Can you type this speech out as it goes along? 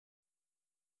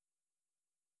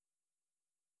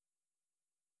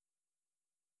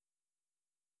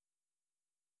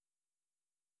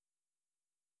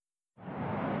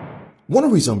One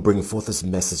of the reasons I'm bringing forth this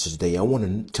message today, I want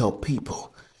to tell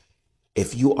people,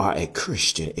 if you are a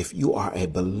Christian, if you are a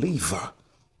believer,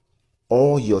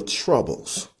 all your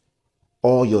troubles,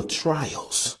 all your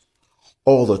trials,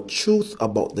 all the truth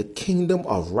about the kingdom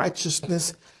of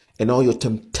righteousness and all your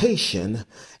temptation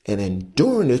and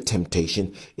enduring your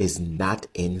temptation is not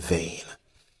in vain.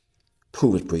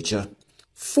 Prove it, preacher.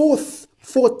 Four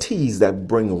T's that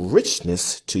bring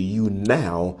richness to you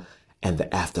now and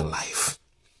the afterlife.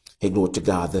 Hey, glory to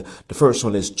God. The first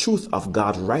one is truth of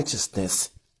God's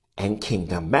righteousness and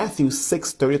kingdom. Matthew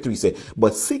 6:33 said,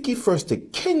 but seek ye first the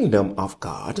kingdom of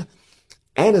God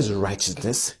and his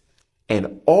righteousness,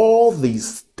 and all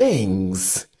these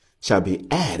things shall be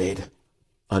added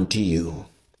unto you.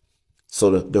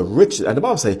 So the rich, and the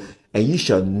Bible says, and ye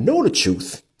shall know the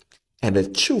truth, and the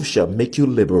truth shall make you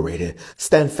liberated.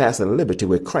 Stand fast in liberty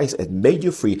where Christ has made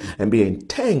you free, and be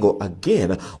entangled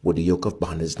again with the yoke of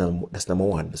bondage. That's number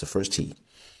one. That's the first T.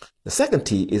 The second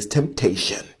T is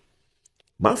temptation.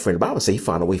 My friend, the Bible says he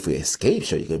found a way for you to escape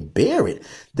so you can bear it.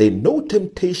 They know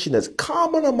temptation is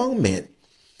common among men,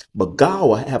 but God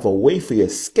will have a way for you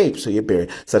to escape so you bear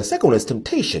it. So the second one is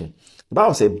temptation. The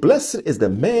Bible says, blessed is the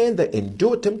man that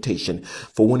endured temptation,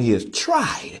 for when he is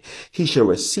tried, he shall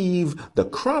receive the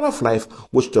crown of life,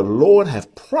 which the Lord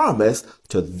hath promised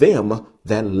to them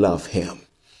that love him.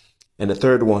 And the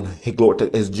third one, hey, glory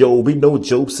to, is Job. We know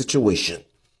Job's situation.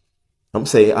 I'm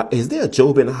saying, is there a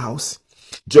Job in the house?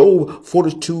 Job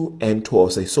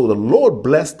 42:12 says, so the Lord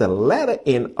blessed the latter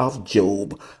end of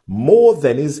Job more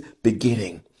than his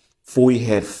beginning, for he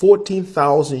had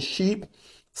 14,000 sheep,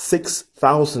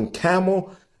 6,000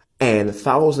 camel, and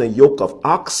 1,000 yoke of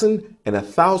oxen, and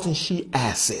 1,000 she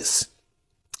asses.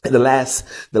 And the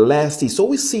last T. So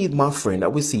we see, my friend,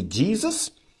 that we see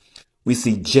Jesus, we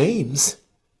see James,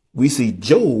 we see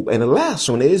Job, and the last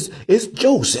one is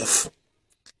Joseph.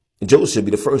 And Joseph should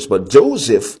be the first, but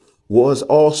Joseph was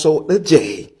also the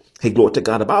J. Hey, glory to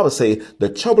God. The Bible say the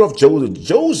trouble of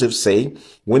Joseph say,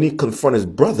 when he confronted his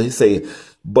brother, he say,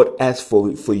 but as for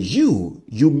you,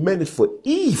 you meant it for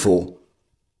evil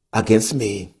against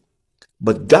me,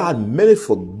 but God meant it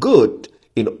for good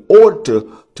in order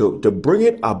to bring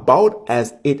it about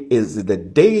as it is the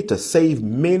day to save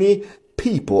many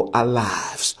people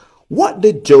alive. What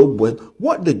did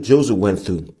Joseph went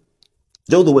through?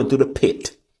 Joseph went through the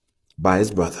pit by his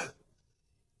brother.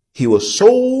 He was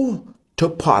sold to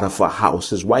Potiphar's house.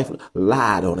 His wife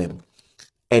lied on him,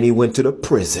 and he went to the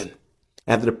prison.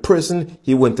 After the prison,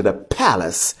 he went to the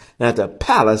palace. And at the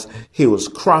palace, he was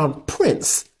crowned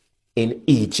prince in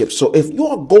Egypt. So if you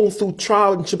are going through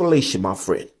trial and tribulation, my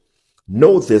friend,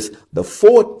 know this, the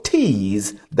 4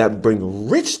 T's that bring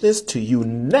richness to you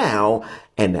now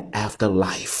and the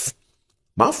afterlife.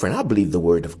 My friend, I believe the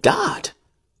word of God.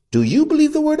 Do you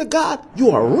believe the word of God?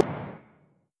 You are